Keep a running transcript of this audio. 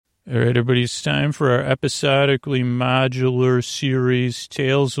All right, everybody, it's time for our episodically modular series,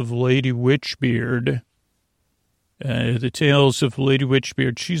 Tales of Lady Witchbeard. The Tales of Lady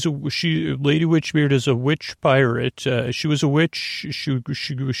Witchbeard. Lady Witchbeard is a witch pirate. She was a witch.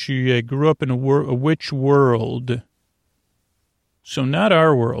 She grew up in a witch world. So not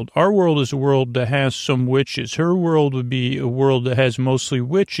our world. Our world is a world that has some witches. Her world would be a world that has mostly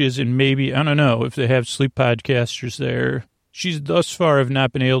witches and maybe, I don't know, if they have sleep podcasters there. She's thus far have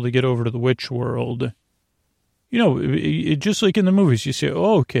not been able to get over to the witch world. You know, just like in the movies, you say,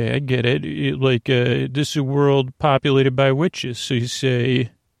 oh, okay, I get it. This is a world populated by witches. So you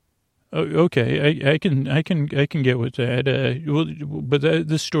say, oh, okay, I can get with that. But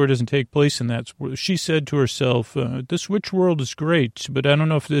this story doesn't take place in that. She said to herself, this witch world is great, but I don't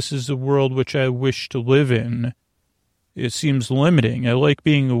know if this is the world which I wish to live in. It seems limiting. I like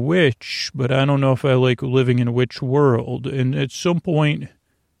being a witch, but I don't know if I like living in a witch world. And at some point,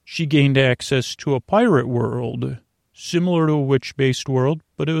 she gained access to a pirate world, similar to a witch-based world,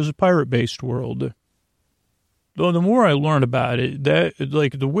 but it was a pirate-based world. Though the more I learn about it,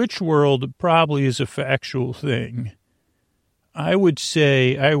 the witch world probably is a factual thing. I would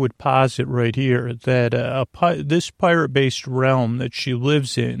posit right here that this pirate-based realm that she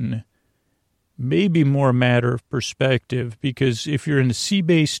lives in may be more a matter of perspective, because if you're in a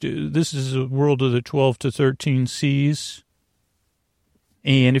sea-based, this is a world of the 12 to 13 seas,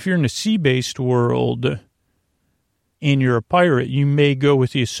 and if you're in a sea-based world and you're a pirate, you may go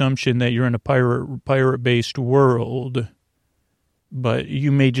with the assumption that you're in a pirate-based world, but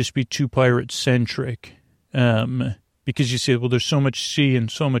you may just be too pirate-centric, because you say, well, there's so much sea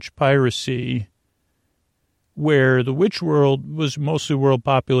and so much piracy, where the witch world was mostly a world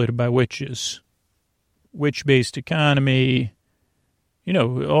populated by witches. Witch-based economy, you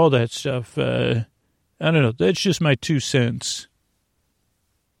know, all that stuff. I don't know. That's just my 2 cents.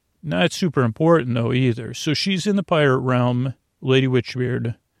 Not super important, though, either. So she's in the pirate realm, Lady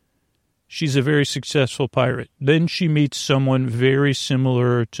Witchbeard. She's a very successful pirate. Then she meets someone very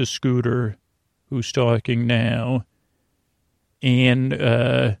similar to Scooter, who's talking now. And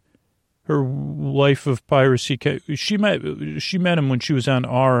her life of piracy, she met him when she was on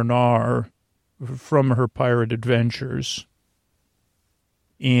R&R from her pirate adventures.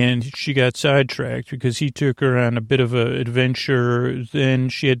 And she got sidetracked because he took her on a bit of an adventure. Then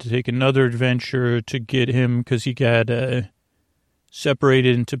she had to take another adventure to get him because he got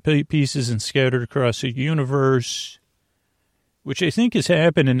separated into pieces and scattered across the universe, which I think has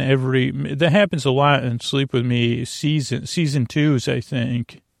happened that happens a lot in Sleep With Me season 2s, I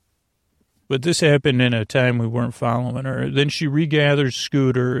think. But this happened in a time we weren't following her. Then she regathers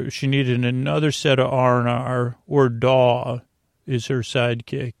Scooter. She needed another set of R&R, or Daw is her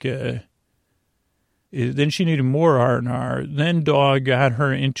sidekick. Then she needed more R&R. Then Daw got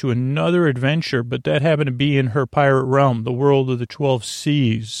her into another adventure, but that happened to be in her pirate realm, the world of the 12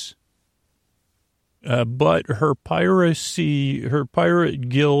 seas. But her pirate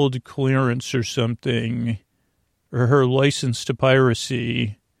guild clearance or something, or her license to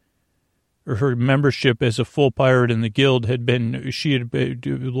piracy, or her membership as a full pirate in the guild she had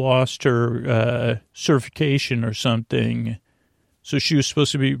lost her certification or something. So she was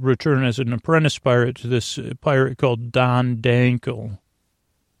supposed to be returned as an apprentice pirate to this pirate called Don Dankle.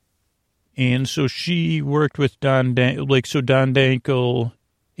 And so she worked with Don Dankle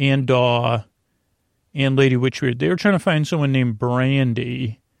and Daw and Lady Witchbeard. They were trying to find someone named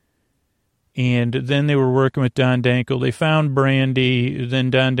Brandy. And then they were working with Don Dankle. They found Brandy. Then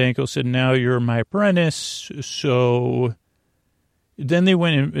Don Dankle said, now you're my apprentice. So then they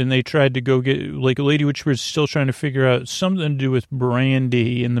went and they tried to go get, Lady Witchbeard's still trying to figure out something to do with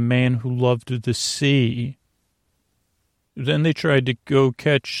Brandy and the man who loved the sea. Then they tried to go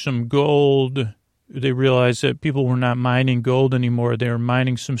catch some gold. They realized that people were not mining gold anymore. They were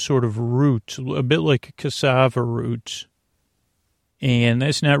mining some sort of root, a bit like a cassava root. And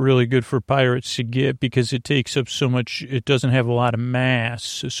that's not really good for pirates to get because it takes up so much, it doesn't have a lot of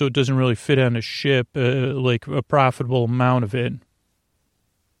mass, so it doesn't really fit on a ship, like a profitable amount of it.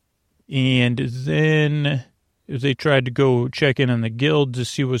 And then they tried to go check in on the guild to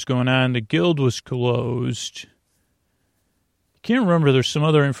see what's going on. The guild was closed. I can't remember, there's some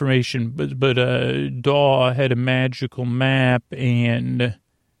other information, but Daw had a magical map, and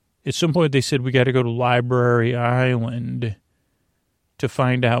at some point they said we got to go to Library Island to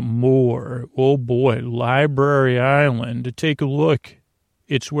find out more. Oh boy, Library Island. To take a look.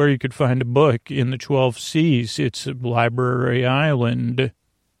 It's where you could find a book in the 12 seas. It's Library Island.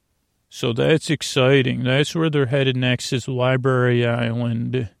 So that's exciting. That's where they're headed next, is Library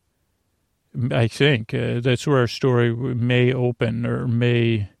Island. I think that's where our story may open, or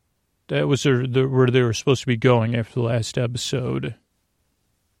may That was where they were supposed to be going after the last episode.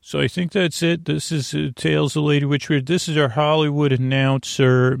 So I think that's it. This is Tales of Lady Witchbeard. This is our Hollywood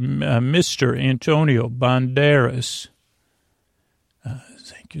announcer, Mr. Antonio Banderas.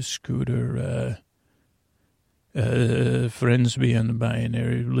 Thank you, Scooter. Friends beyond the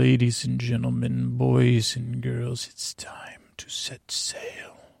binary, ladies and gentlemen, boys and girls, it's time to set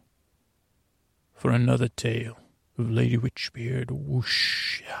sail for another tale of Lady Witchbeard.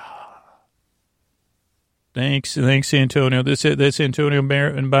 Whoosh. Thanks, Antonio. That's Antonio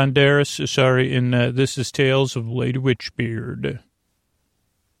Banderas. Sorry, and this is Tales of Lady Witchbeard.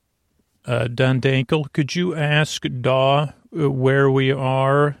 Don Dankel, could you ask Daw where we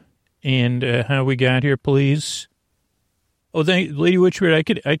are and how we got here, please? Oh, Lady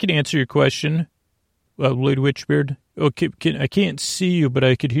Witchbeard, I could answer your question. Lady Witchbeard. Okay, I can't see you, but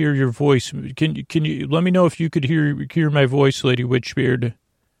I could hear your voice. Can you let me know if you could hear my voice, Lady Witchbeard?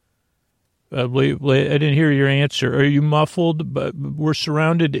 I didn't hear your answer. Are you muffled? But we're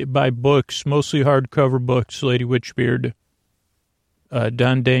surrounded by books, mostly hardcover books, Lady Witchbeard.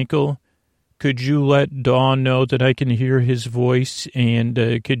 Don Dankel, could you let Dawn know that I can hear his voice? And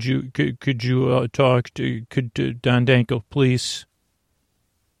could you talk to Don Dankel, please?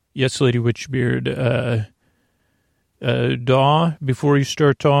 Yes, Lady Witchbeard. Daw, before you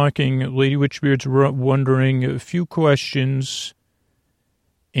start talking, Lady Witchbeard's wondering a few questions.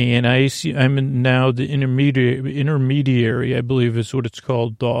 And I see I'm now the intermediary, I believe is what it's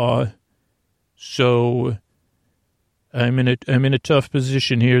called, Daw. So I'm in a tough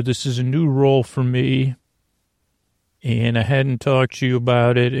position here. This is a new role for me, and I hadn't talked to you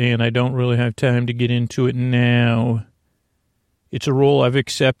about it, and I don't really have time to get into it now. It's a role I've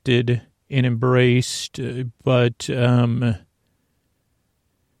accepted and embraced, but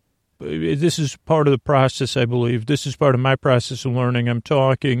this is part of the process, I believe. This is part of my process of learning. I'm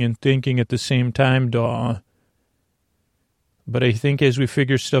talking and thinking at the same time, Daw. But I think as we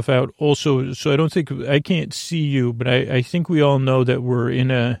figure stuff out, also, so I can't see you, but I think we all know that we're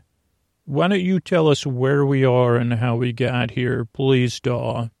in a, why don't you tell us where we are and how we got here, please,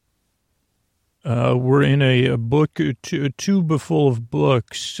 Daw? We're in a book, a tube full of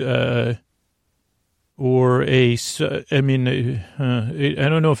books, or I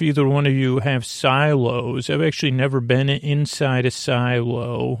don't know if either one of you have silos. I've actually never been inside a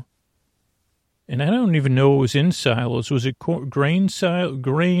silo. And I don't even know what was in silos. Was it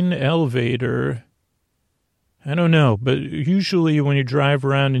grain elevator? I don't know. But usually when you drive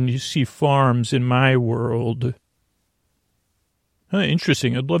around and you see farms in my world.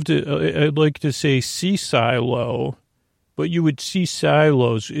 Interesting. I'd like to say sea silo. But you would see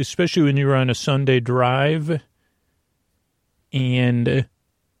silos, especially when you're on a Sunday drive. And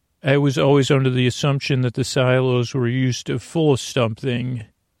I was always under the assumption that the silos were used full of something.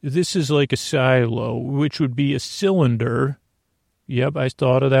 This is like a silo, which would be a cylinder. Yep, I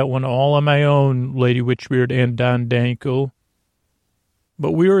thought of that one all on my own, Lady Witchbeard and Don Dankel.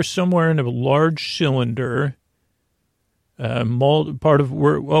 But we were somewhere in a large cylinder.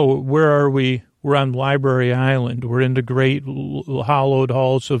 Where are we? We're on Library Island. We're in the great hollowed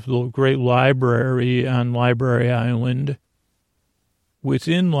halls of the great library on Library Island.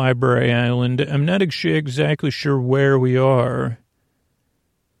 Within Library Island, I'm not exactly sure where we are,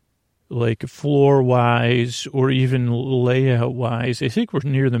 like floor-wise or even layout-wise. I think we're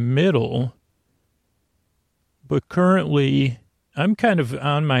near the middle. But currently, I'm kind of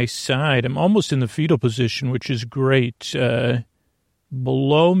on my side. I'm almost in the fetal position, which is great.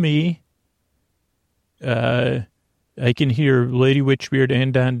 Below me, I can hear Lady Witchbeard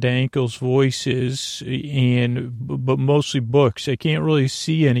and Don Dankel's voices, but mostly books. I can't really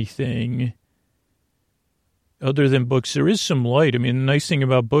see anything other than books. There is some light. I mean, the nice thing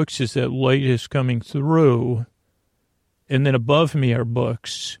about books is that light is coming through, and then above me are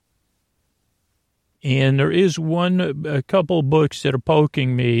books. And there is a couple books that are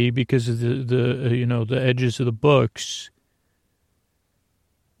poking me because of the edges of the books.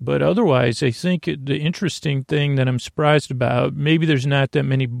 But otherwise, I think the interesting thing that I'm surprised about, maybe there's not that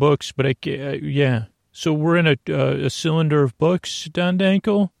many books, but yeah. So we're in a cylinder of books, Don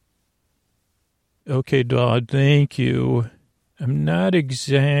Dankel? Okay, Dodd, thank you. I'm not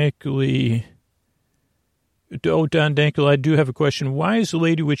exactly... Oh, Don Dankel, I do have a question. Why is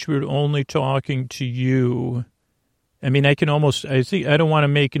Lady Witchbeard only talking to you? I mean, I don't want to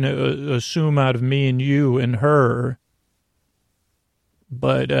make an assume out of me and you and her.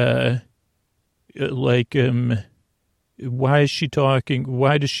 But, why is she talking?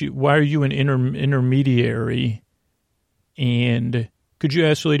 Why are you an intermediary? And could you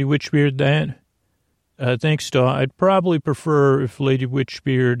ask Lady Witchbeard that? Thanks, Daw. I'd probably prefer if Lady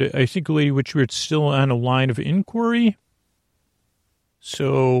Witchbeard, I think Lady Witchbeard's still on a line of inquiry.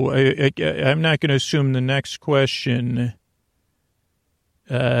 So I'm not going to assume the next question.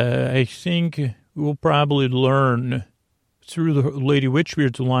 I think we'll probably learn through the Lady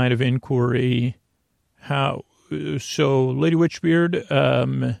Witchbeard's line of inquiry how. So, Lady Witchbeard,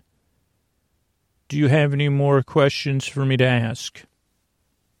 do you have any more questions for me to ask?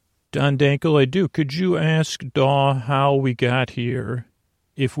 Don Dankel, I do. Could you ask Daw how we got here?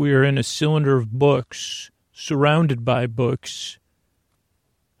 If we are in a cylinder of books, surrounded by books,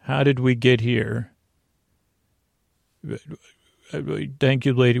 how did we get here? Thank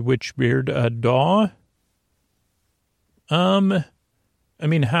you, Lady Witchbeard. Daw? I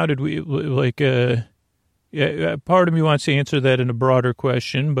mean, how did we, yeah, part of me wants to answer that in a broader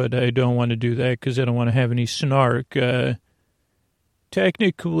question, but I don't want to do that because I don't want to have any snark.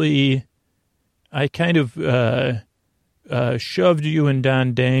 Technically, I kind of shoved you and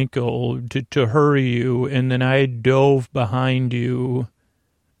Don Dankel to hurry you, and then I dove behind you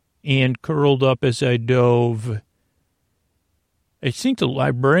and curled up as I dove. I think the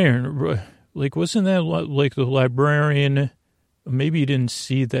librarian, wasn't that like the librarian? Maybe you didn't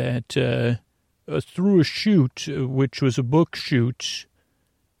see that. Through a chute, which was a book chute.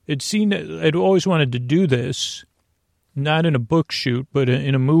 I'd always wanted to do this. Not in a book chute, but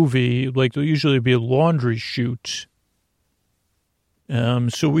in a movie, like there'll usually be a laundry chute.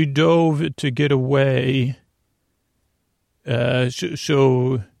 So we dove to get away. But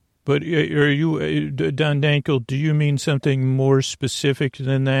are you, Don Dankel, do you mean something more specific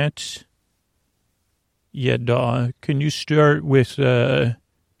than that? Yeah, Daw, can you start with,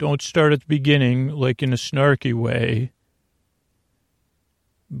 don't start at the beginning, like in a snarky way.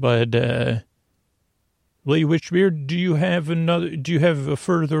 But, Lady Witchbeard, do you have a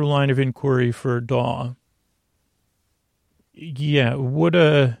further line of inquiry for Daw? Yeah, what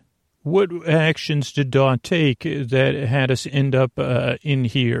actions did Daw take that had us end up in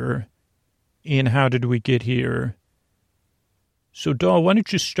here? And how did we get here? So, Daw, why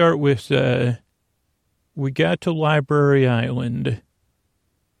don't you start with, we got to Library Island.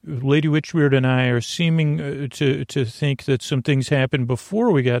 Lady Witchbeard and I are seeming to think that some things happened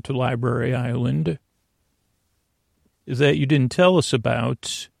before we got to Library Island that you didn't tell us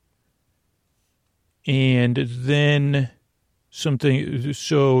about. And then something,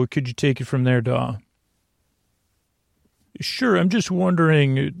 so could you take it from there, Daw? Sure, I'm just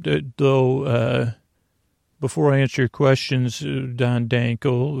wondering, though, before I answer your questions, Don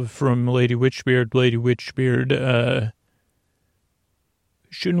Dankel, from Lady Witchbeard,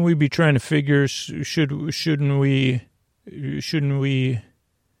 shouldn't we be trying to figure, shouldn't we,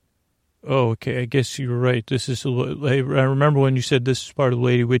 oh, okay, I guess you're right. This is, I remember when you said this is part of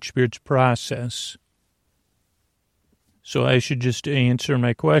Lady Witchbeard's process. So I should just answer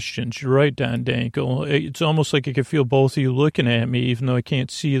my questions. You're right, Don Dankel. It's almost like I can feel both of you looking at me, even though I can't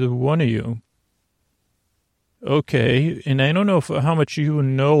see either one of you. Okay, and I don't know how much you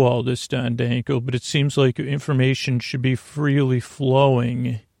know all this, Don Dankel, but it seems like information should be freely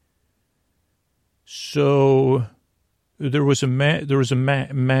flowing. So there was a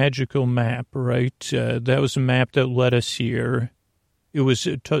magical map, right? That was a map that led us here. It was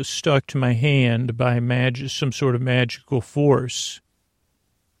stuck to my hand by some sort of magical force.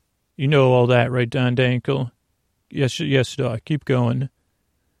 You know all that, right, Don Dankel? Yes, Doc. Keep going.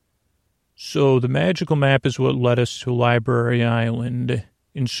 So the magical map is what led us to Library Island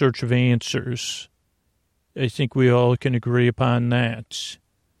in search of answers. I think we all can agree upon that.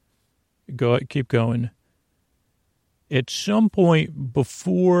 Keep going. At some point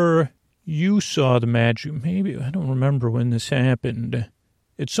before you saw the magic, maybe, I don't remember when this happened.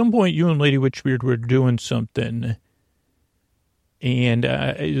 At some point you and Lady Witchbeard were doing something,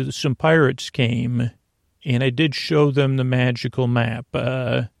 and some pirates came, and I did show them the magical map.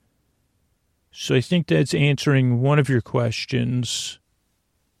 So I think that's answering one of your questions.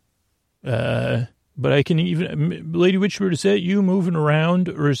 But I can even, Lady Witchbeard, is that you moving around,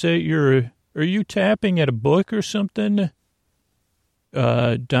 or is that are you tapping at a book or something?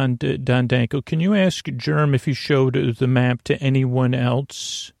 Don Dankel, can you ask Germ if he showed the map to anyone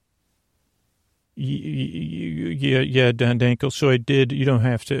else? Yeah, Don Dankel. So I did. You don't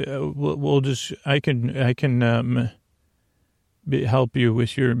have to. We'll just. I can help you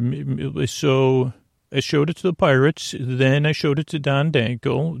with your. So I showed it to the pirates. Then I showed it to Don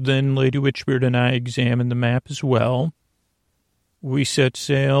Dankel. Then Lady Witchbeard and I examined the map as well. We set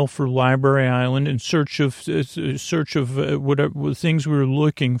sail for Library Island in search of whatever things we were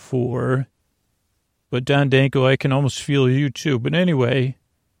looking for. But Don Danko, I can almost feel you too. But anyway,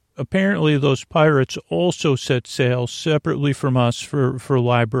 apparently those pirates also set sail separately from us for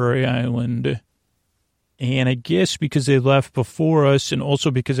Library Island. And I guess because they left before us, and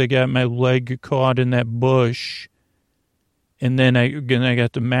also because I got my leg caught in that bush, and then I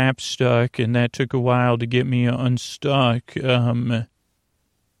got the map stuck, and that took a while to get me unstuck. That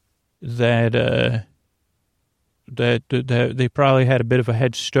they probably had a bit of a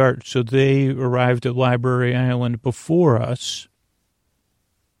head start, so they arrived at Library Island before us.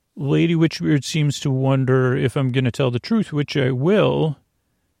 Lady Witchbeard seems to wonder if I'm going to tell the truth, which I will.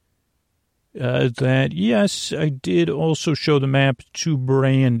 That, yes, I did also show the map to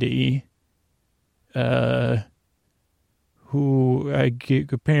Brandy, who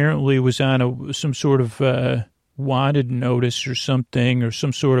apparently was on some sort of wanted notice or something, or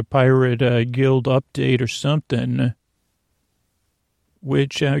some sort of pirate guild update or something,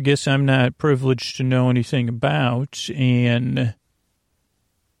 which I guess I'm not privileged to know anything about, and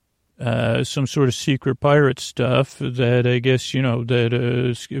some sort of secret pirate stuff that I guess,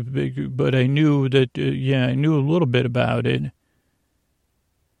 but I knew that, I knew a little bit about it.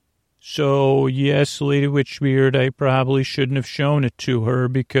 So, yes, Lady Witchbeard, I probably shouldn't have shown it to her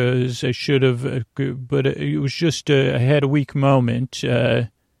because I should have, but it was just, I had a weak moment.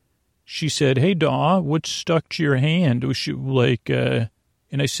 She said, "Hey, Daw, what's stuck to your hand?" Was she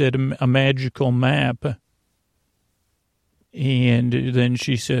and I said, a magical map. And then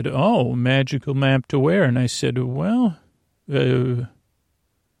she said, "Oh, magical map to where?" And I said, "Well, why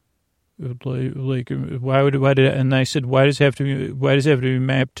and I said, why does it have to be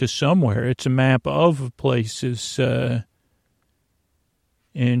mapped to somewhere? It's a map of places." And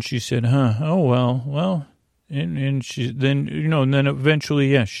she said, "Oh, well." And she then, and then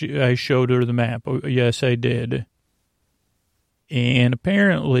eventually, I showed her the map. Oh, yes, I did. And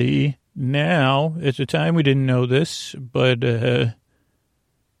apparently now, at the time we didn't know this, but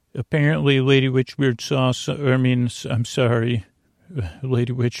apparently Lady Witchbeard saw, I'm sorry,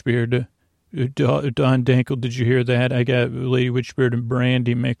 Lady Witchbeard, Don Dankle, did you hear that? I got Lady Witchbeard and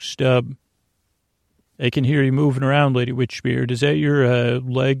Brandy mixed up. I can hear you moving around, Lady Witchbeard. Is that your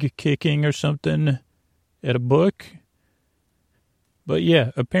leg kicking or something at a book? But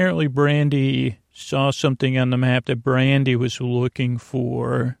yeah, apparently Brandy saw something on the map that Brandy was looking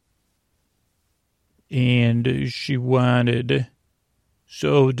for, and she wanted.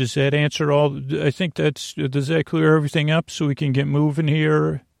 So does that answer all? I think does that clear everything up so we can get moving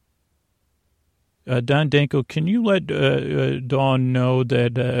here? Don Danko, can you let Dawn know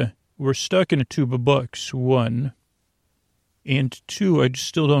that we're stuck in a tube of books, one, and two, I just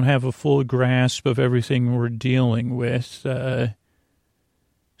still don't have a full grasp of everything we're dealing with.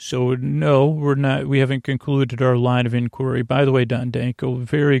 So no, we're not. We haven't concluded our line of inquiry. By the way, Don Danko,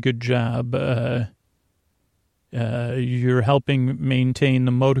 very good job. You're helping maintain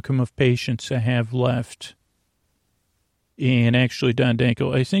the modicum of patience I have left. And actually, Don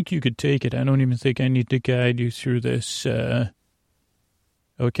Danko, I think you could take it. I don't even think I need to guide you through this.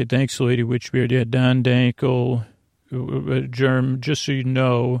 Okay, thanks, Lady Witchbeard. Yeah, Don Danko, Germ, just so you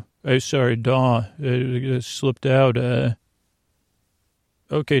know. Sorry, Daw, slipped out.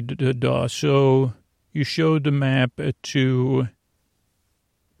 Okay, Daw, so you showed the map to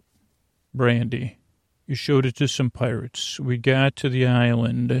Brandy. You showed it to some pirates. We got to the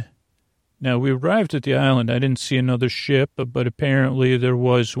island. Now, we arrived at the island. I didn't see another ship, but apparently there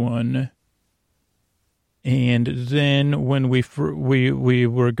was one. And then when we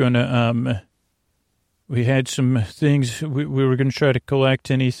were going to, we had some things, we were going to try to collect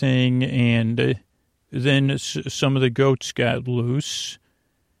anything, and then some of the goats got loose.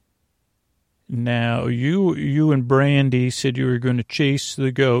 Now, you and Brandy said you were going to chase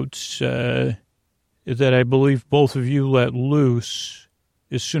the goats that I believe both of you let loose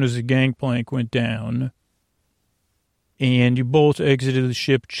as soon as the gangplank went down. And you both exited the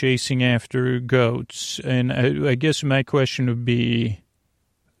ship chasing after goats. And I guess my question would be,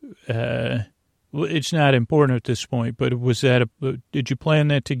 it's not important at this point, but did you plan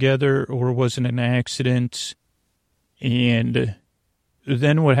that together, or was it an accident? And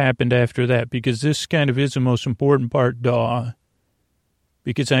then what happened after that? Because this kind of is the most important part, Daw.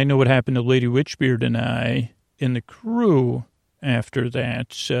 Because I know what happened to Lady Witchbeard and I and the crew after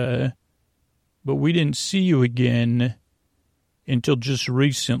that. But we didn't see you again until just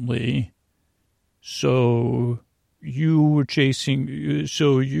recently. So you were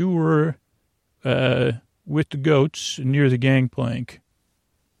with the goats near the gangplank.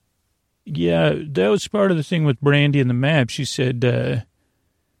 Yeah, that was part of the thing with Brandy and the map. She said, I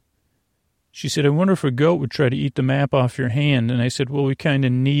wonder if a goat would try to eat the map off your hand. And I said, well, we kind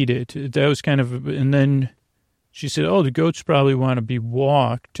of need it. That was kind of, and then she said, oh, the goats probably want to be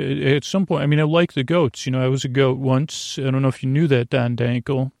walked. At some point, I mean, I like the goats. You know, I was a goat once. I don't know if you knew that, Don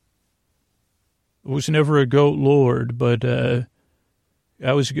Dankel. I was never a goat lord, but I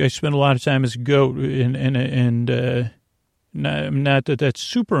spent a lot of time as a goat, and not that that's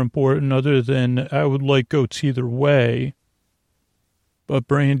super important, other than I would like goats either way. But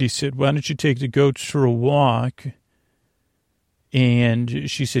Brandy said, why don't you take the goats for a walk?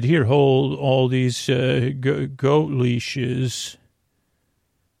 And she said, here, hold all these goat leashes.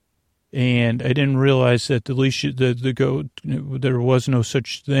 And I didn't realize that the goat, there was no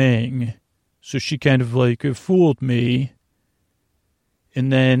such thing. So she kind of like fooled me.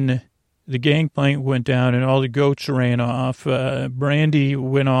 And then the gangplank went down and all the goats ran off. Brandy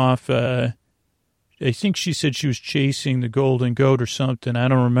went off. I think she said she was chasing the golden goat or something. I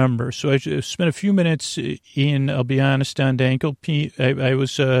don't remember. So I spent a few minutes I'll be honest, on Dankel. I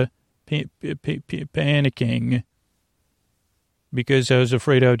was panicking because I was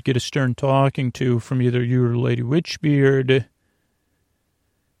afraid I would get a stern talking to from either you or Lady Witchbeard.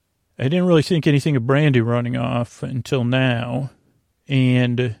 I didn't really think anything of Brandy running off until now.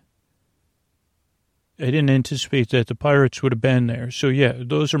 And I didn't anticipate that the pirates would have been there. So, yeah,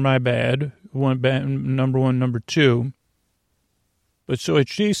 those are my bad. Number one, number two. But so I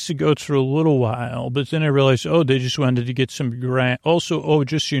chased the goats for a little while, but then I realized, they just wanted to get some grass. Also,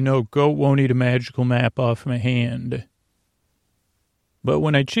 just so you know, goat won't eat a magical map off my hand. But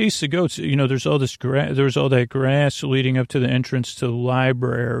when I chased the goats, you know, there's all this grass. There was all that grass leading up to the entrance to the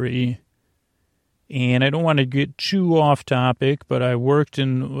library. And I don't want to get too off topic, but I worked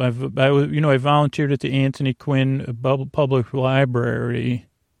I volunteered at the Anthony Quinn Public Library,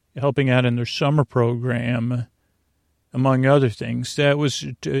 helping out in their summer program, among other things. That was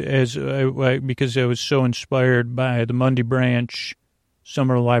because I was so inspired by the Mundy Branch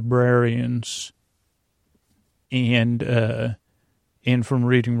summer librarians, and from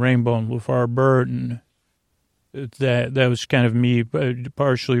reading Rainbow and LeVar Burton. That was kind of me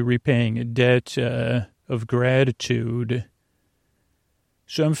partially repaying a debt of gratitude.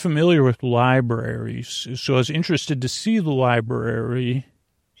 So I'm familiar with libraries. So I was interested to see the library,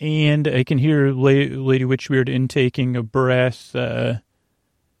 and I can hear Lady Witchbeard intaking a breath, and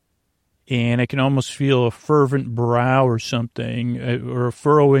I can almost feel a fervent brow or something, or a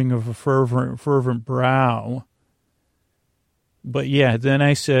furrowing of a fervent brow. But yeah, then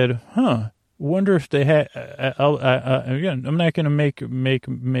I said, wonder if they had. Again, I'm not going to make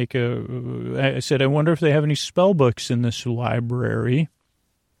a. I said, I wonder if they have any spell books in this library.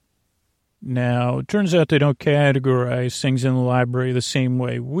 Now, it turns out they don't categorize things in the library the same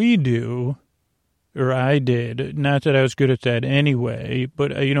way we do, or I did. Not that I was good at that anyway,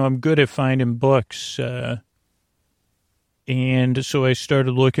 but I'm good at finding books. And so I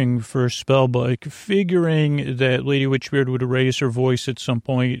started looking for a spell book, figuring that Lady Witchbeard would raise her voice at some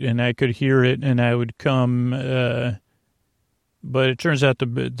point and I could hear it and I would come. But it turns out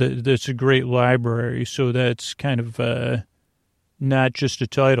that's a great library, so that's kind of not just a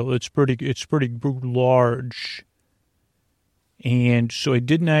title. It's pretty large. And so I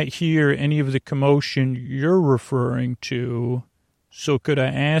did not hear any of the commotion you're referring to. So could I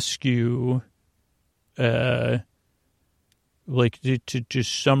ask you... to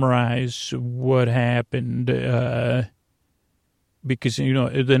just summarize what happened, because,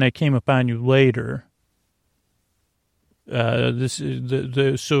 then I came upon you later. This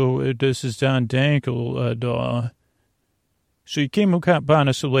is Don Dankel, So you came upon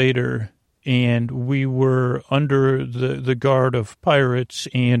us later, and we were under the guard of pirates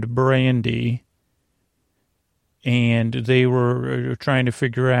and Brandy, and they were trying to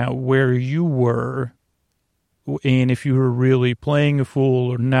figure out where you were, and if you were really playing a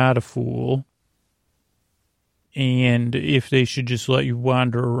fool or not a fool, and if they should just let you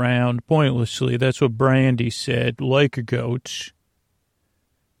wander around pointlessly. That's what Brandy said, like a goat.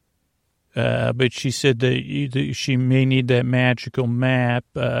 But she said that she may need that magical map.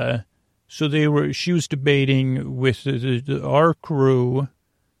 So she was debating with our crew,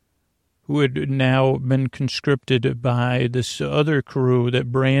 who had now been conscripted by this other crew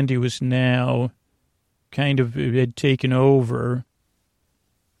that Brandy was now kind of had taken over.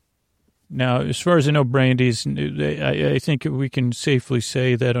 Now, as far as I know, Brandy's, I think we can safely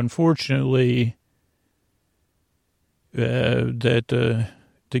say that, unfortunately, that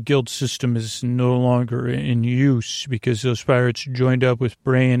the guild system is no longer in use because those pirates joined up with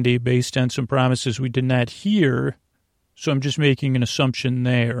Brandy based on some promises we did not hear. So I'm just making an assumption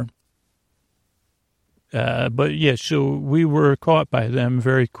there. But yeah, so we were caught by them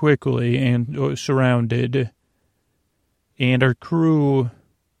very quickly and surrounded, and our crew,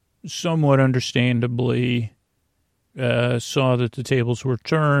 somewhat understandably, saw that the tables were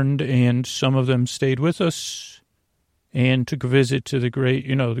turned, and some of them stayed with us and took a visit to the great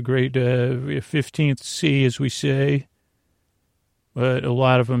 15th sea, as we say. But a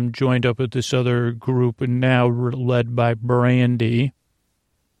lot of them joined up with this other group, and now led by Brandy.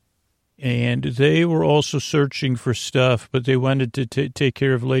 And they were also searching for stuff, but they wanted to take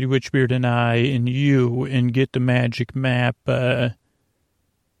care of Lady Witchbeard and I and you and get the magic map. I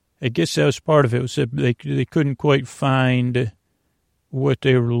guess that was part of it. Was that they couldn't quite find what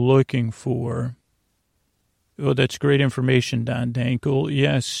they were looking for. Oh, that's great information, Don Dankel.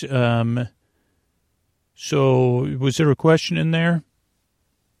 Yes. So was there a question in there?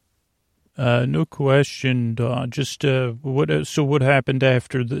 No question, Don. Just what? So what happened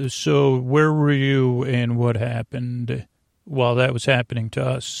after this? So where were you, and what happened while that was happening to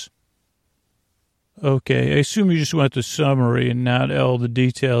us? Okay, I assume you just want the summary and not all the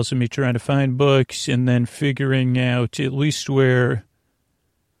details of me trying to find books and then figuring out at least where.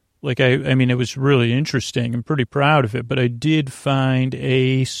 Like I mean, it was really interesting. I'm pretty proud of it, but I did find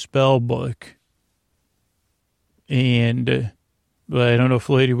a spell book, and. But I don't know if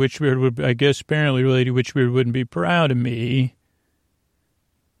Lady Witchbeard would, I guess apparently Lady Witchbeard wouldn't be proud of me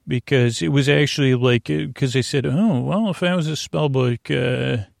because it was actually like, because they said, oh, well, if I was a spell book,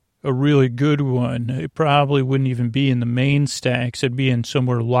 a really good one, it probably wouldn't even be in the main stacks. It'd be in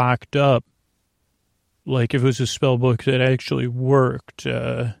somewhere locked up. Like if it was a spell book that actually worked.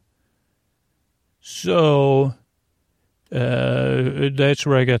 So that's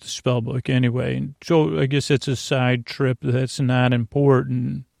where I got the spell book anyway. So I guess it's a side trip that's not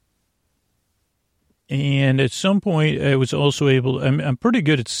important. And at some point I was also able, I'm pretty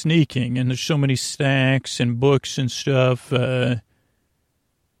good at sneaking, and there's so many stacks and books and stuff, that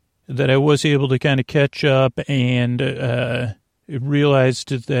I was able to kind of catch up and,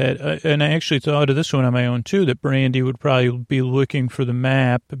 realized that, and I actually thought of this one on my own too, that Brandy would probably be looking for the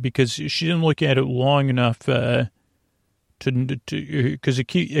map because she didn't look at it long enough, because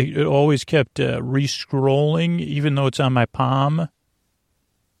it always kept re-scrolling, even though it's on my palm.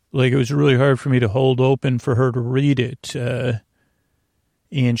 Like, it was really hard for me to hold open for her to read it.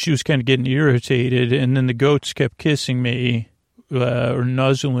 And she was kind of getting irritated, and then the goats kept kissing me or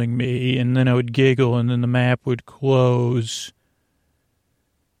nuzzling me, and then I would giggle, and then the map would close.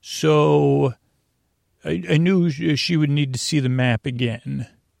 So I knew she would need to see the map again.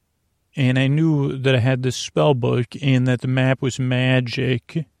 And I knew that I had this spell book and that the map was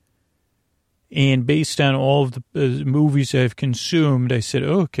magic. And based on all of the movies I've consumed, I said,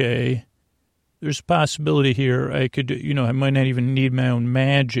 okay, there's a possibility here. I could, I might not even need my own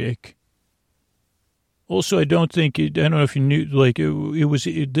magic. Also, I don't know if you knew, like,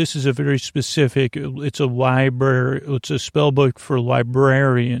 this is a very specific, it's a library, it's a spell book for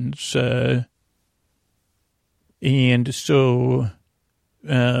librarians. And so,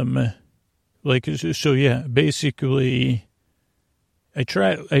 yeah, basically, I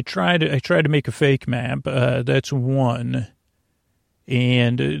try to make a fake map. That's one.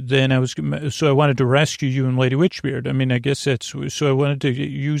 And then I wanted to rescue you and Lady Witchbeard. I mean, I guess so I wanted to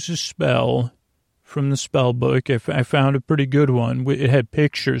use a spell from the spell book. I found a pretty good one. It had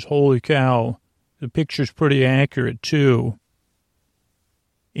pictures. Holy cow. The picture's pretty accurate, too.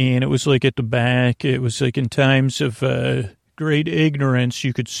 And it was like at the back, it was like in times of great ignorance,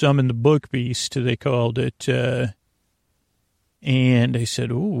 you could summon the book beast, they called it. And I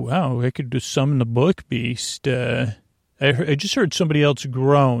said, oh, wow, I could just summon the book beast. I just heard somebody else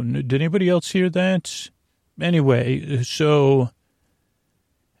groan. Did anybody else hear that? Anyway, so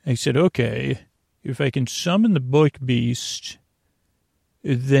I said, okay, if I can summon the book beast,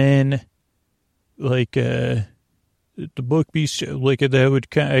 then, like, the book beast, like,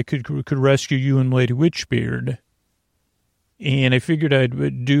 I could rescue you and Lady Witchbeard. And I figured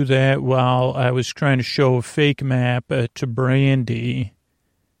I'd do that while I was trying to show a fake map to Brandy,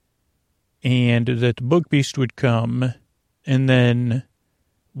 and that the book beast would come and then,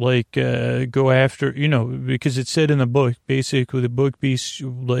 like, go after, because it said in the book, basically the book beast,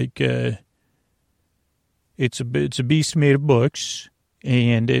 like, it's a beast made of books,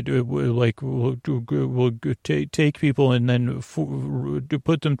 and it will take people and then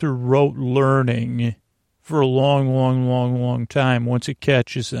put them through rote learning for a long time once it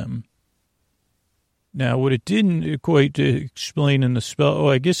catches them. Now, what it didn't quite explain in the spell,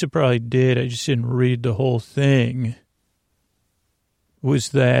 I guess it probably did, I just didn't read the whole thing, was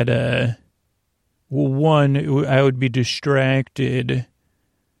that, one, I would be distracted,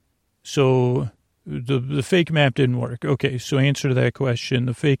 so the fake map didn't work. Okay, so answer to that question,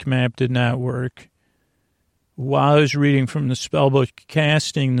 the fake map did not work. While I was reading from the spell book,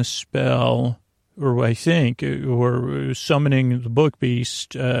 casting the spell, or I think, or summoning the book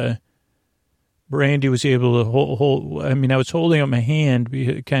beast, Brandy was able to hold, I mean, I was holding up my hand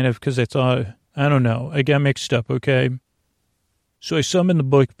kind of because I thought, I don't know, I got mixed up, okay? So I summoned the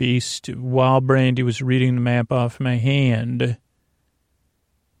book beast while Brandy was reading the map off my hand.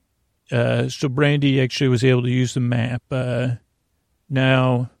 So Brandy actually was able to use the map.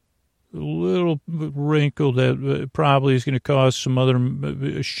 Now, a little wrinkle that probably is going to cause some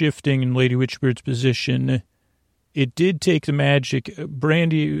other shifting in Lady Witchbeard's position. It did take the magic.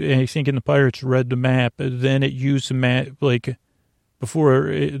 Brandy, I think in the Pirates, read the map. Then it used the map, like, before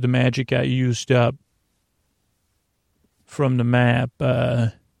the magic got used up from the map.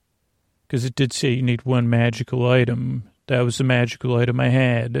 Because it did say you need one magical item. That was the magical item I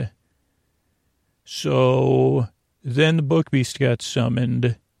had. So then the book beast got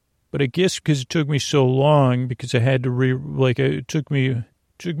summoned. But I guess because it took me so long, because I had to it took me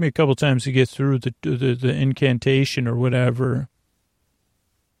a couple times to get through the incantation or whatever.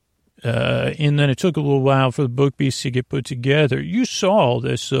 And then it took a little while for the book beast to get put together. You saw all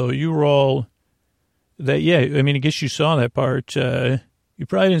this, though. You were all that, yeah, I mean, I guess you saw that part. You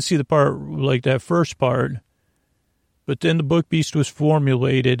probably didn't see the part, like that first part. But then the book beast was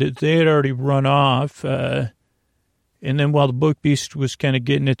formulated. They had already run off. And then while the book beast was kind of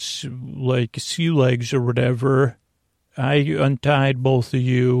getting its, like, sea legs or whatever, I untied both of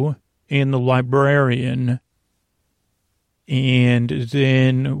you and the librarian. And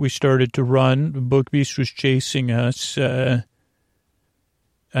then we started to run. The book beast was chasing us. I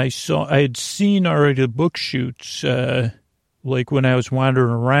had seen already the book chutes, like when I was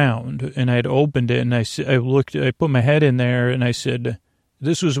wandering around, and I'd opened it, and I put my head in there, and I said,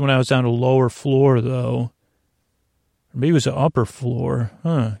 this was when I was on a lower floor, though. Or maybe it was an upper floor.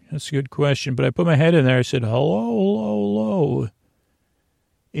 That's a good question. But I put my head in there. I said, hello, hello, hello.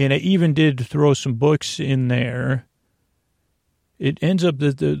 And I even did throw some books in there. It ends up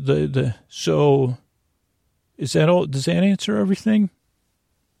so is that all? Does that answer everything?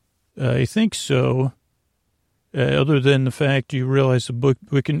 I think so. Other than the fact you realize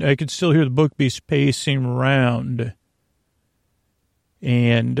I can still hear the book beast pacing around.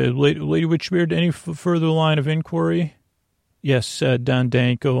 And Lady Witchbeard, any further line of inquiry? Yes, Don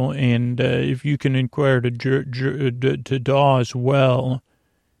Danko, and if you can inquire to Daw as well.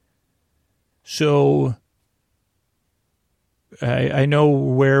 So I know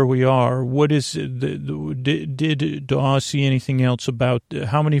where we are. What is did Daw see anything else about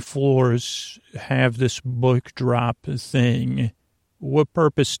how many floors have this book drop thing? What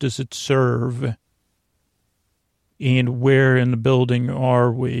purpose does it serve? And where in the building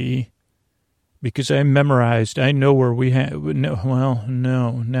are we? Because I memorized, I know where we have, no,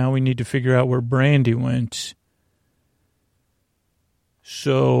 now we need to figure out where Brandy went.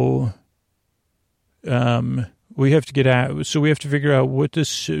 So, we have to get out, so we have to figure out what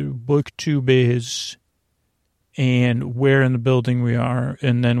this book tube is and where in the building we are,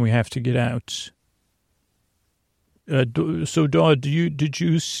 and then we have to get out. So, Daw, did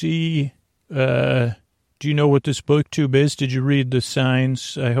you see, do you know what this book tube is? Did you read the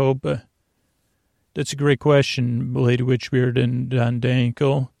signs, I hope? That's a great question, Lady Witchbeard and Don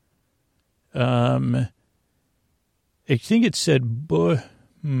Dankel. I think it said, I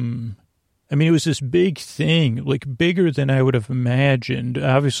mean, it was this big thing, like bigger than I would have imagined,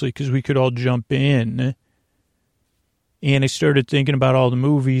 obviously, because we could all jump in. And I started thinking about all the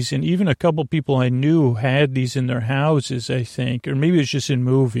movies, and even a couple people I knew had these in their houses, I think, or maybe it's just in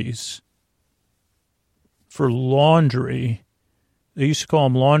movies. For laundry. They used to call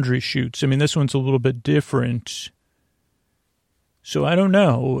them laundry chutes. I mean, this one's a little bit different. So I don't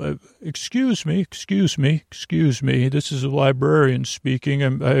know. Excuse me. This is a librarian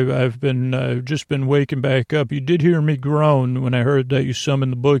speaking. I've been just been waking back up. You did hear me groan when I heard that you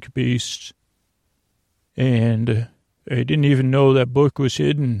summoned the book beast. And I didn't even know that book was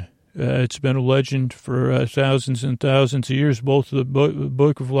hidden. It's been a legend for thousands and thousands of years, both the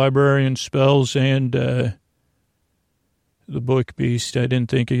book of librarian spells and the book beast. I didn't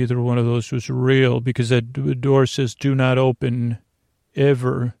think either one of those was real because that door says do not open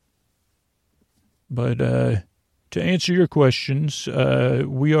ever. But to answer your questions,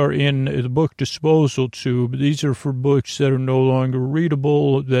 we are in the book disposal tube. These are for books that are no longer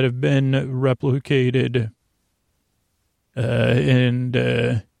readable, that have been replicated.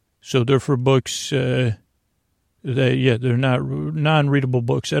 So they're for books they're not non-readable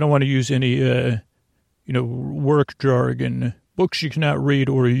books. I don't want to use any work jargon, books you cannot read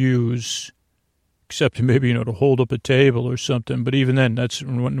or use, except maybe, to hold up a table or something. But even then,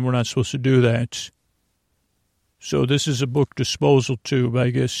 we're not supposed to do that. So this is a book disposal tube, I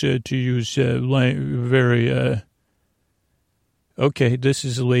guess, to use very... Okay, this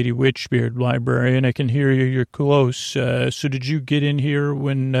is a Lady Witchbeard librarian. I can hear you. You're close. So did you get in here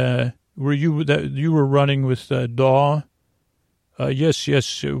when... you were running with Daw? Yes.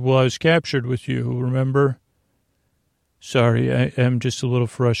 Well, I was captured with you, remember? Sorry, I am just a little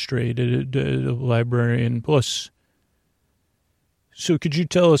frustrated, librarian. Plus, so could you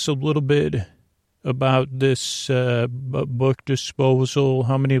tell us a little bit about this book disposal?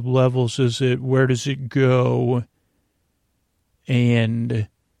 How many levels is it? Where does it go? And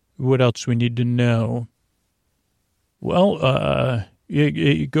what else we need to know? Well,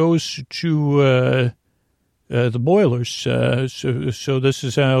 it goes to the boilers. So this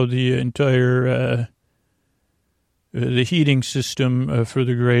is how the entire the heating system for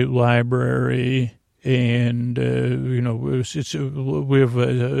the Great Library, and we have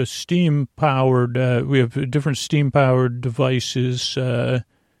a steam powered. We have different steam powered devices.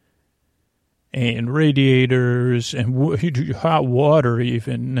 And radiators and hot water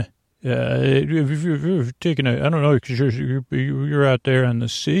even. If you're taking I don't know, because you're out there on the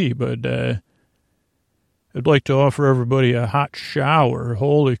sea, but I'd like to offer everybody a hot shower.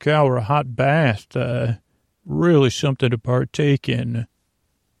 Holy cow, or a hot bath. Really something to partake in.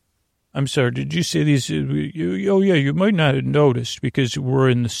 I'm sorry, did you say these? Oh, yeah, you might not have noticed because we're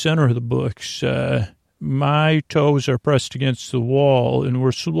in the center of the books. My toes are pressed against the wall, and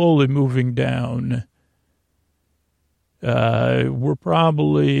we're slowly moving down. We're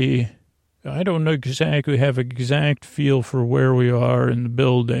probably, I don't know exactly, have an exact feel for where we are in the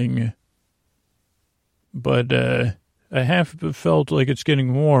building. But I have felt like it's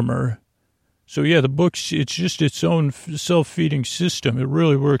getting warmer. So, yeah, the books, it's just its own self-feeding system. It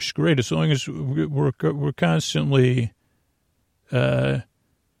really works great as long as we're constantly... well,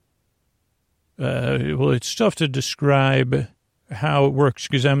 it's tough to describe how it works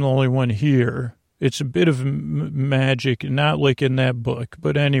because I'm the only one here. It's a bit of magic, not like in that book.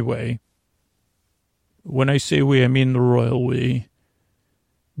 But anyway, when I say we, I mean the royal we.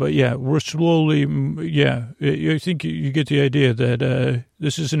 But, yeah, we're slowly, yeah, I think you get the idea that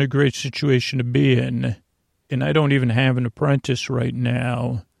this isn't a great situation to be in. And I don't even have an apprentice right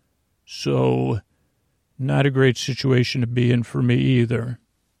now. So, not a great situation to be in for me either.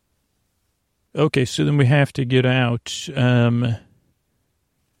 Okay, so then we have to get out.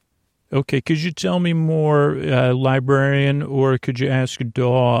 Okay, could you tell me more, librarian, or could you ask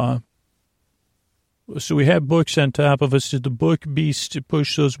Daw? So we have books on top of us. Did the book beast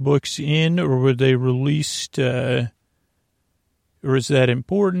push those books in, or were they released, or is that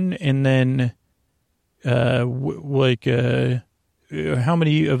important? And then, how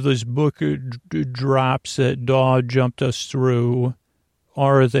many of those book drops that Daw jumped us through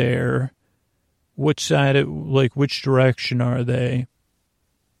are there? Which side, which direction are they?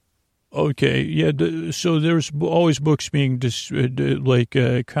 Okay, yeah, so there's always books being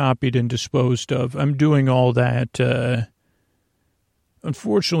copied and disposed of. I'm doing all that.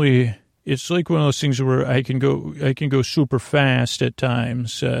 Unfortunately, it's like one of those things where I can go super fast at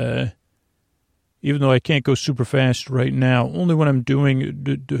times. Even though I can't go super fast right now, only when I'm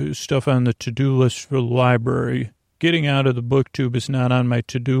doing stuff on the to-do list for the library. Getting out of the booktube is not on my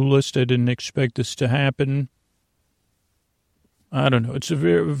to-do list. I didn't expect this to happen. I don't know. It's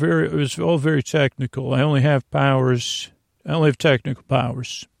it's all very technical. I only have technical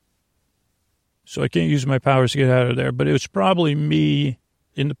powers. So I can't use my powers to get out of there. But it was probably me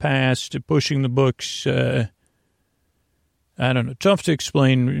in the past pushing the books. I don't know. Tough to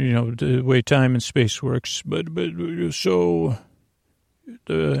explain, the way time and space works. But so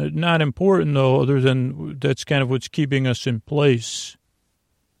not important, though, other than that's kind of what's keeping us in place.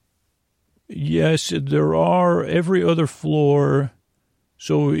 Yes, there are every other floor.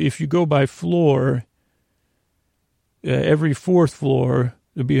 So if you go by floor, every fourth floor,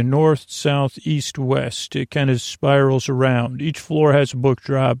 there'll be a north, south, east, west. It kind of spirals around. Each floor has a book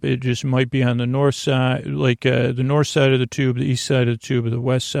drop. It just might be on the north side, the north side of the tube, the east side of the tube, or the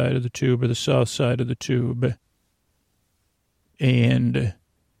west side of the tube, or the south side of the tube. And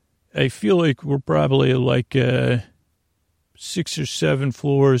I feel like we're probably 6 or 7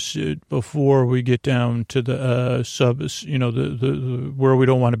 floors before we get down to the subs, the where we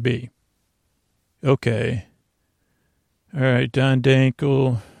don't want to be. Okay. All right, Don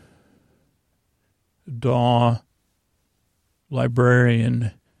Dankel, Daw,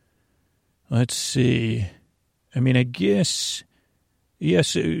 librarian. Let's see. I mean, I guess,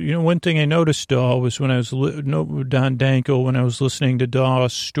 yes, one thing I noticed, Daw, was when I was, Don Dankel, when I was listening to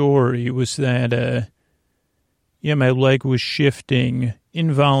Daw's story, was that, my leg was shifting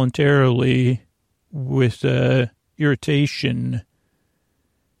involuntarily with irritation.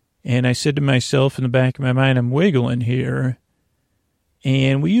 And I said to myself in the back of my mind, I'm wiggling here.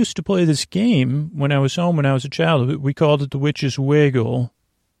 And we used to play this game when I was home when I was a child. We called it the Witch's Wiggle.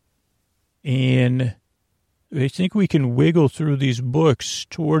 And I think we can wiggle through these books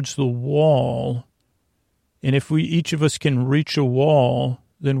towards the wall. And if each of us can reach a wall,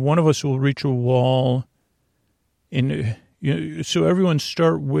 then one of us will reach a wall. And so everyone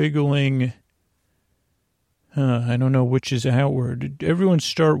start wiggling. I don't know which is outward. Everyone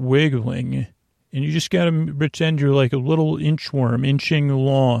start wiggling. And you just got to pretend you're like a little inchworm, inching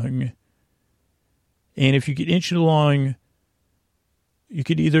along. And if you get inch along, you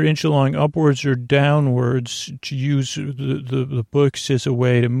could either inch along upwards or downwards to use the books as a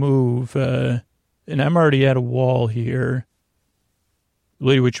way to move. And I'm already at a wall here.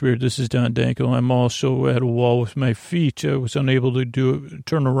 Lady Witchbeard, this is Don Dankel. I'm also at a wall with my feet. I was unable to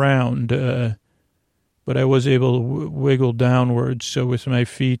turn around. But I was able to wiggle downwards, so with my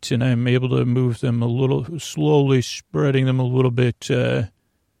feet, and I'm able to move them a little, slowly spreading them a little bit. I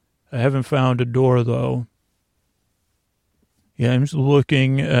haven't found a door, though. Yeah, I'm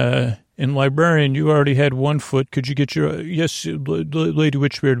looking. And Librarian, you already had 1 foot. Could you get your... Yes, Lady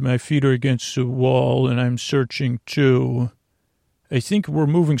Witchbeard, my feet are against the wall, and I'm searching, too. I think we're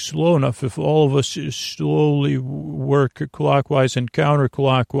moving slow enough. If all of us slowly work clockwise and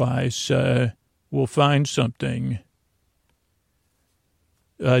counterclockwise... we'll find something.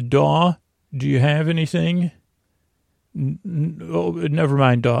 Daw, do you have anything? Oh, never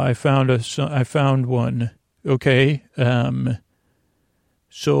mind, Daw. I found one. Okay.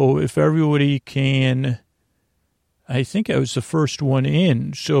 So if everybody can, I think I was the first one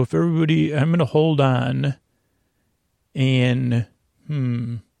in. So if everybody, I'm going to hold on. And,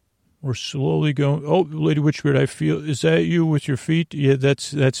 we're slowly going. Oh, Lady Witchbeard, I feel, is that you with your feet? Yeah,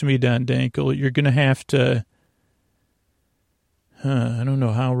 that's me, Don Dankel. You're going to have to, I don't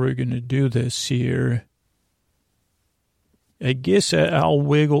know how we're going to do this here. I guess I'll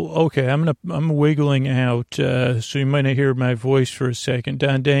wiggle. Okay, I'm wiggling out, so you might not hear my voice for a second.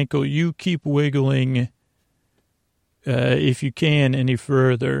 Don Dankel, you keep wiggling, if you can, any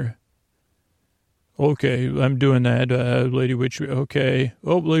further. Okay, I'm doing that, Lady Witchbeard. Okay.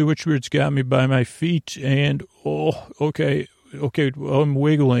 Oh, Lady Witchbeard's got me by my feet, and, okay, I'm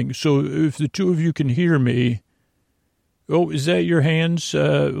wiggling. So if the two of you can hear me, is that your hands,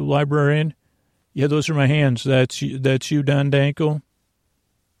 Librarian? Yeah, those are my hands. That's you, Don Dankel?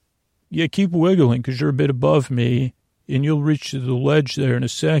 Yeah, keep wiggling, because you're a bit above me, and you'll reach the ledge there in a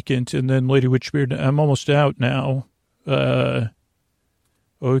second, and then, Lady Witchbeard, I'm almost out now.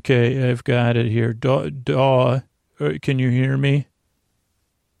 Okay, I've got it here. Daw, can you hear me?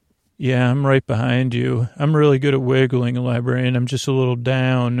 Yeah, I'm right behind you. I'm really good at wiggling, Librarian. I'm just a little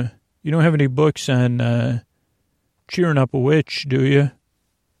down. You don't have any books on cheering up a witch, do you?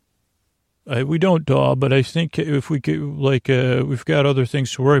 We don't, Daw, but I think if we could, we've got other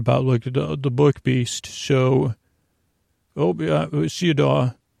things to worry about, like the book beast. So, see you,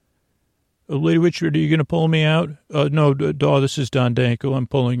 Daw. Lady Witchbeard, are you going to pull me out? No, Daw, this is Don Dankel. I'm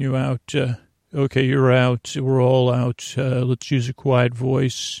pulling you out. Okay, you're out. We're all out. Let's use a quiet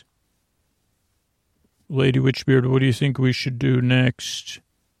voice. Lady Witchbeard, what do you think we should do next?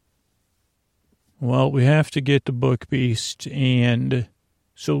 Well, we have to get the book beast. And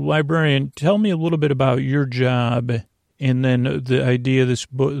so, Librarian, tell me a little bit about your job and then the idea of this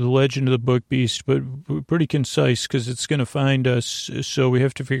book, the legend of the book beast, but pretty concise because it's going to find us. So we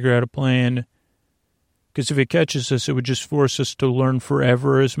have to figure out a plan. Because if it catches us, it would just force us to learn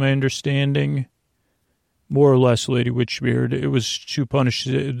forever, is my understanding. More or less, Lady Witchbeard. It was to punish.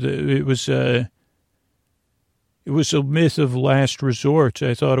 It was a myth of last resort.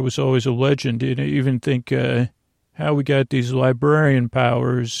 I thought it was always a legend. I didn't even think how we got these librarian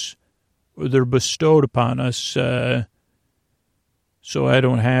powers. They're bestowed upon us. So I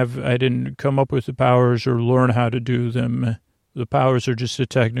didn't come up with the powers or learn how to do them. The powers are just a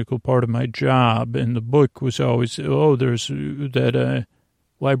technical part of my job. And the book was always, there's that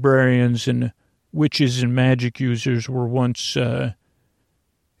librarians and witches and magic users were once, in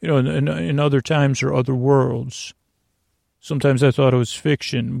other times or other worlds. Sometimes I thought it was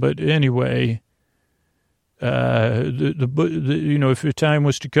fiction. But anyway, if a time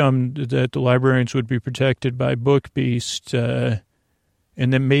was to come that the librarians would be protected by book beast,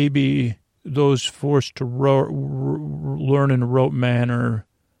 and then maybe those forced to learn in a rote manner,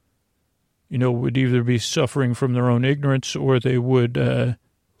 would either be suffering from their own ignorance or they would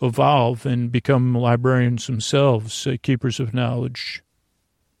evolve and become librarians themselves, keepers of knowledge.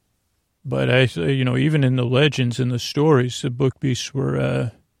 But even in the legends and the stories, the book beasts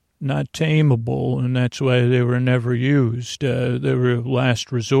were not tameable, and that's why they were never used. They were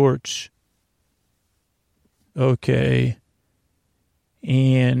last resorts. Okay.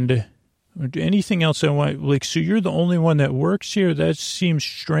 And anything else I want? Like, so you're the only one that works here? That seems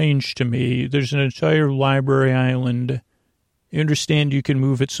strange to me. There's an entire library island. You understand you can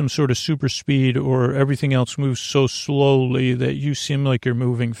move at some sort of super speed, or everything else moves so slowly that you seem like you're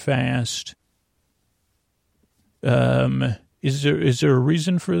moving fast. Is there a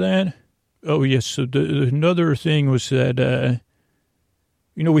reason for that? Oh, yes. So another thing was that,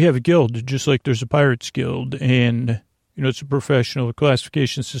 we have a guild, just like there's a pirates guild, and, it's a professional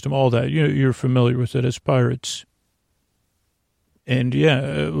classification system, all that. You're familiar with it as pirates. And,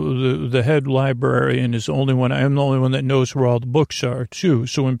 the head librarian is the only one. I'm the only one that knows where all the books are, too.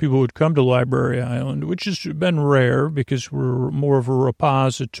 So when people would come to Library Island, which has been rare because we're more of a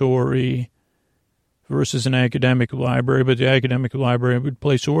repository versus an academic library, but the academic library would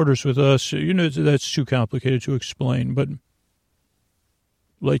place orders with us. That's too complicated to explain. But,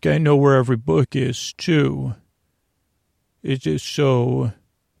 I know where every book is, too. It is so...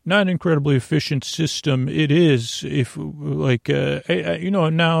 not an incredibly efficient system. It is, if,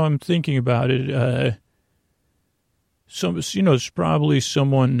 now I'm thinking about it, it's probably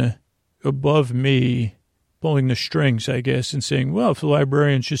someone above me pulling the strings, I guess, and saying, well, if the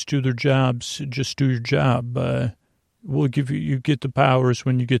librarians just do their jobs, just do your job. We'll give you get the powers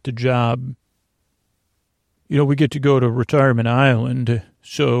when you get the job. We get to go to Retirement Island,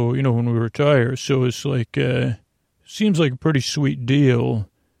 so, when we retire. So it's seems like a pretty sweet deal.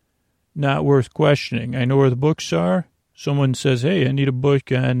 Not worth questioning. I know where the books are. Someone says, hey, I need a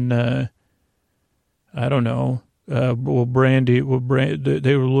book on, I don't know, brandy.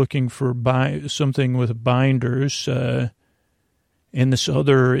 They were looking for something with binders and this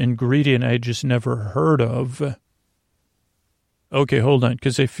other ingredient I just never heard of. Okay, hold on,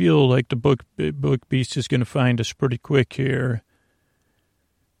 because I feel like the book beast is going to find us pretty quick here.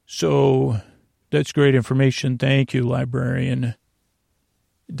 So that's great information. Thank you, librarian.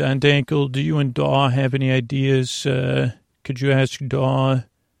 Don Dankel, do you and Daw have any ideas? Could you ask Daw?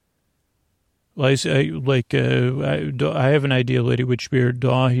 I have an idea, Lady Witchbeard,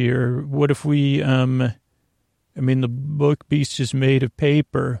 Daw here. What if we, the book beast is made of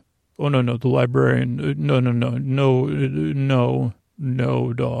paper. Oh, no, the librarian. No,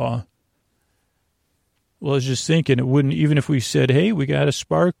 Daw. Well, I was just thinking it wouldn't, even if we said, hey, we got a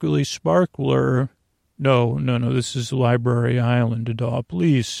sparkly sparkler. No, this is Library Island, Daw.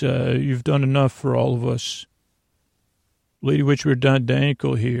 Please, you've done enough for all of us. Lady Witchbeard, Don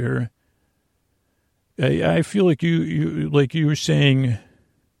Dankel here. I feel like you were saying,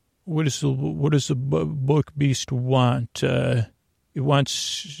 what does the book beast want?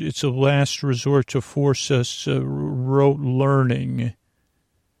 It's a last resort to force us rote learning.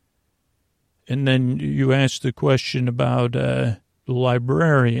 And then you asked the question about the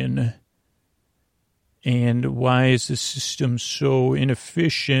librarian. And why is the system so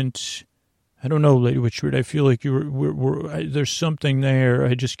inefficient? I don't know, Lady Witchbeard. I feel like there's something there.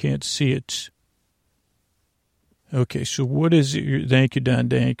 I just can't see it. Okay, so what is it? Thank you, Don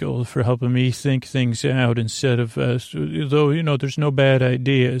Dankel, for helping me think things out instead of, though, there's no bad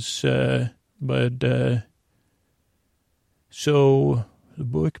ideas. So the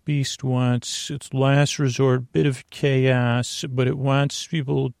book beast wants its last resort, bit of chaos, but it wants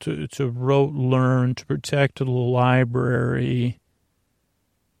people to rote learn, to protect the library,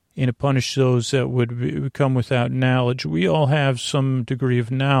 and to punish those that would come without knowledge. We all have some degree of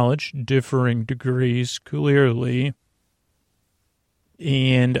knowledge, differing degrees, clearly.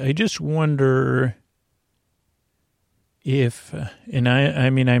 And I just wonder if, and I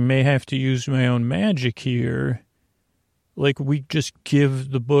may have to use my own magic here, we just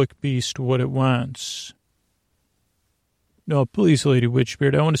give the book beast what it wants. No, please, Lady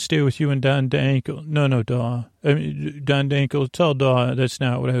Witchbeard, I want to stay with you and Don Dankel. No, Daw. Don Dankel, tell Daw that's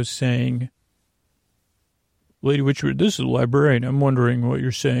not what I was saying. Lady Witchbeard, this is a librarian. I'm wondering what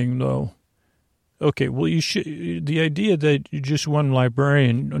you're saying, though. Okay, well, the idea that just one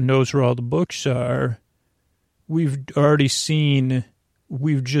librarian knows where all the books are, we've already seen.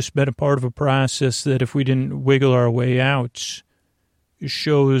 We've just been a part of a process that if we didn't wiggle our way out,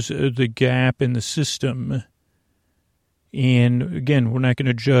 shows the gap in the system. And again, we're not going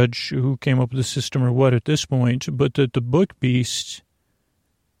to judge who came up with the system or what at this point, but that the book beast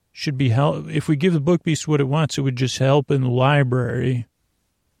should be help. If we give the book beast what it wants, it would just help in the library.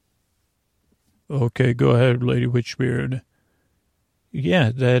 Okay, go ahead, Lady Witchbeard.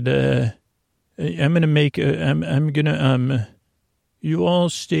 Yeah, that, I'm going to make, I'm going to, you all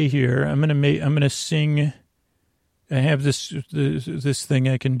stay here. I'm going to sing I have this thing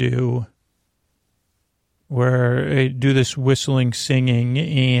I can do where I do this whistling, singing,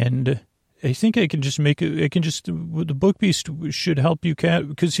 and I think I can just make it. I can just the Book Beast should help you,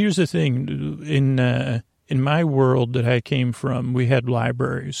 because here's the thing: in my world that I came from, we had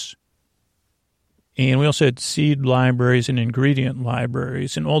libraries, and we also had seed libraries and ingredient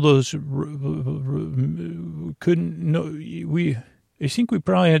libraries, and all those couldn't. No, I think we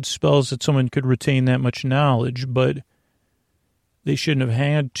probably had spells that someone could retain that much knowledge, but they shouldn't have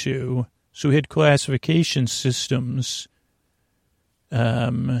had to. So we had classification systems,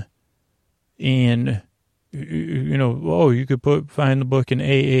 and, you could find the book in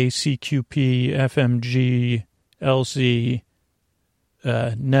AA, CQP, FMG, LZ,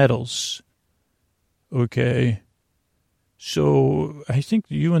 Nettles. Okay. So I think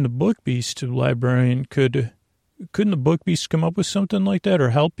you and the Book Beast librarian couldn't the Book Beast come up with something like that or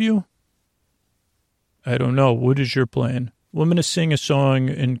help you? I don't know. What is your plan? Well, I'm going to sing a song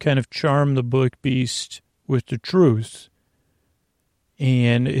and kind of charm the Book Beast with the truth.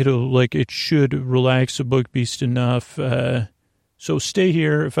 And it should relax the Book Beast enough. So stay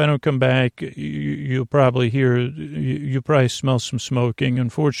here. If I don't come back, you'll probably you'll probably smell some smoking.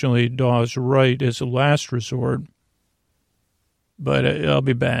 Unfortunately, Daw's right as a last resort. But I'll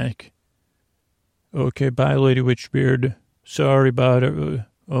be back. Okay, bye, Lady Witchbeard. Sorry about it.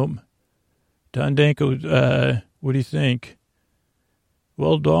 Don Danko, what do you think?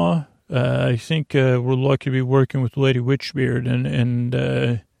 Well, Daw, I think we're lucky to be working with Lady Witchbeard, and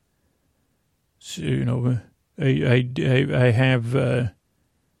I have,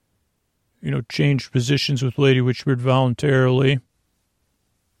 changed positions with Lady Witchbeard voluntarily.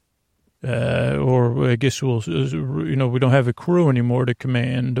 Or I guess we don't have a crew anymore to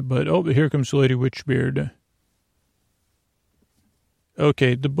command, but, here comes Lady Witchbeard.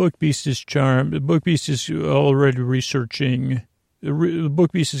 Okay, the Book Beast is charmed. The Book Beast is already researching. The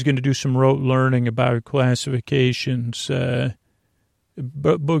Book Beast is going to do some rote learning about classifications.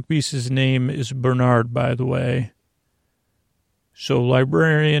 Book Beast's name is Bernard, by the way. So,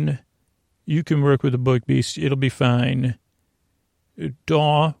 librarian, you can work with the Book Beast. It'll be fine.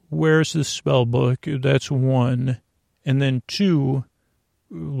 Daw, where's the spell book? That's 1. And then 2,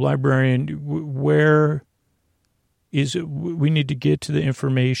 librarian, where is it? We need to get to the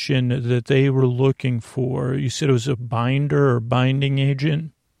information that they were looking for. You said it was a binder or binding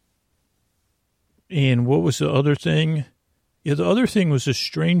agent. And what was the other thing? Yeah, the other thing was a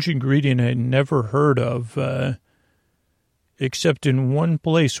strange ingredient I had never heard of, except in one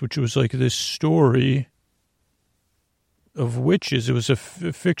place, which was like this story of witches. It was a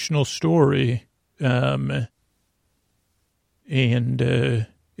fictional story, and it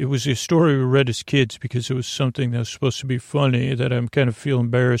was a story we read as kids because it was something that was supposed to be funny that I'm kind of feel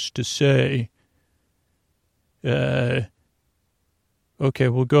embarrassed to say. Okay,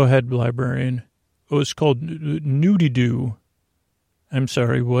 well, go ahead, librarian. Oh, it's called Nudie-Doo. I'm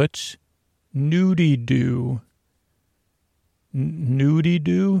sorry, what? Nudie-Doo.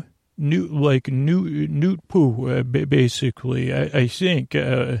 Nudie-Doo? Newt poo, basically, I think.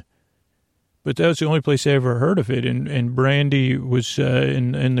 But that was the only place I ever heard of it. And Brandy was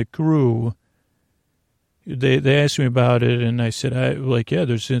in the crew. They asked me about it, and I said,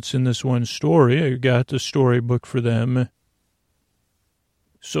 it's in this one story. I got the storybook for them.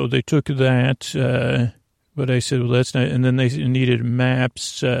 So they took that, but I said, well, that's not. And then they needed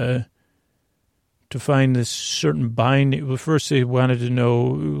maps to find this certain binding. Well, first they wanted to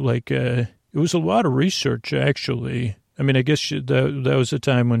know, it was a lot of research, actually. I mean, I guess that was a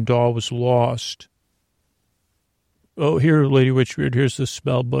time when Daw was lost. Oh, here, Lady Witchbeard, here's the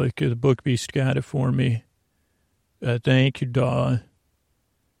spell book. The Book Beast got it for me. Thank you, Daw.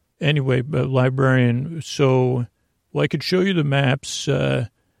 Anyway, librarian, so, I could show you the maps. They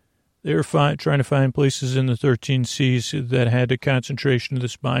were trying to find places in the 13 Seas that had a concentration of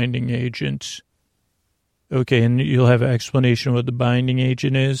this binding agent. Okay, and you'll have an explanation of what the binding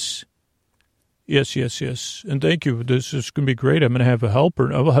agent is? Yes. And thank you. This is going to be great. I'm going to have a helper.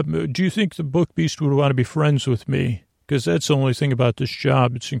 Do you think the Book Beast would want to be friends with me? Because that's the only thing about this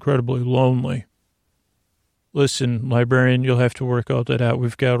job. It's incredibly lonely. Listen, librarian, you'll have to work all that out.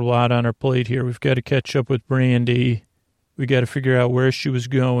 We've got a lot on our plate here. We've got to catch up with Brandy. We got to figure out where she was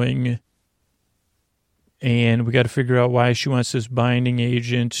going. And we got to figure out why she wants this binding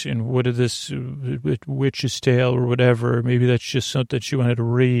agent and what is this witch's tale or whatever. Maybe that's just something she wanted to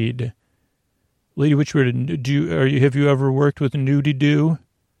read. Lady Witchbeard, have you ever worked with Nudie-Doo?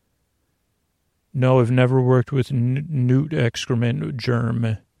 No, I've never worked with newt excrement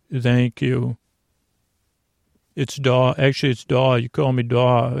germ. Thank you. It's Daw. Actually, it's Daw. You call me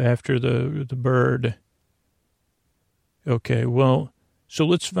Daw after the bird. Okay, well, so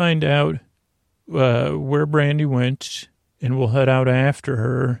let's find out where Brandy went, and we'll head out after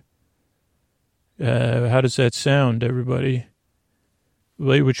her. How does that sound, everybody?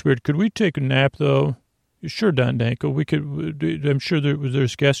 Lady Witchbeard, could we take a nap, though? Sure, Don Danko. We could. I'm sure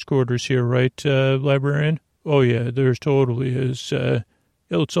there's guest quarters here, right, librarian? Oh, yeah, there's totally is. Yeah,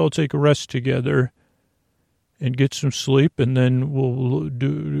 let's all take a rest together and get some sleep, and then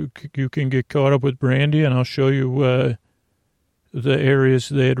you can get caught up with Brandy, and I'll show you the areas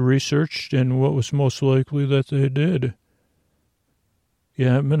they had researched and what was most likely that they did.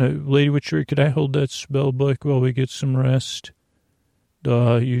 Yeah, Lady Witchery, could I hold that spell book while we get some rest?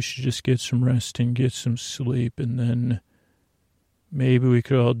 You should just get some rest and get some sleep, and then maybe we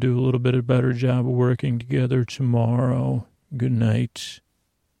could all do a little bit of better job of working together tomorrow. Good night.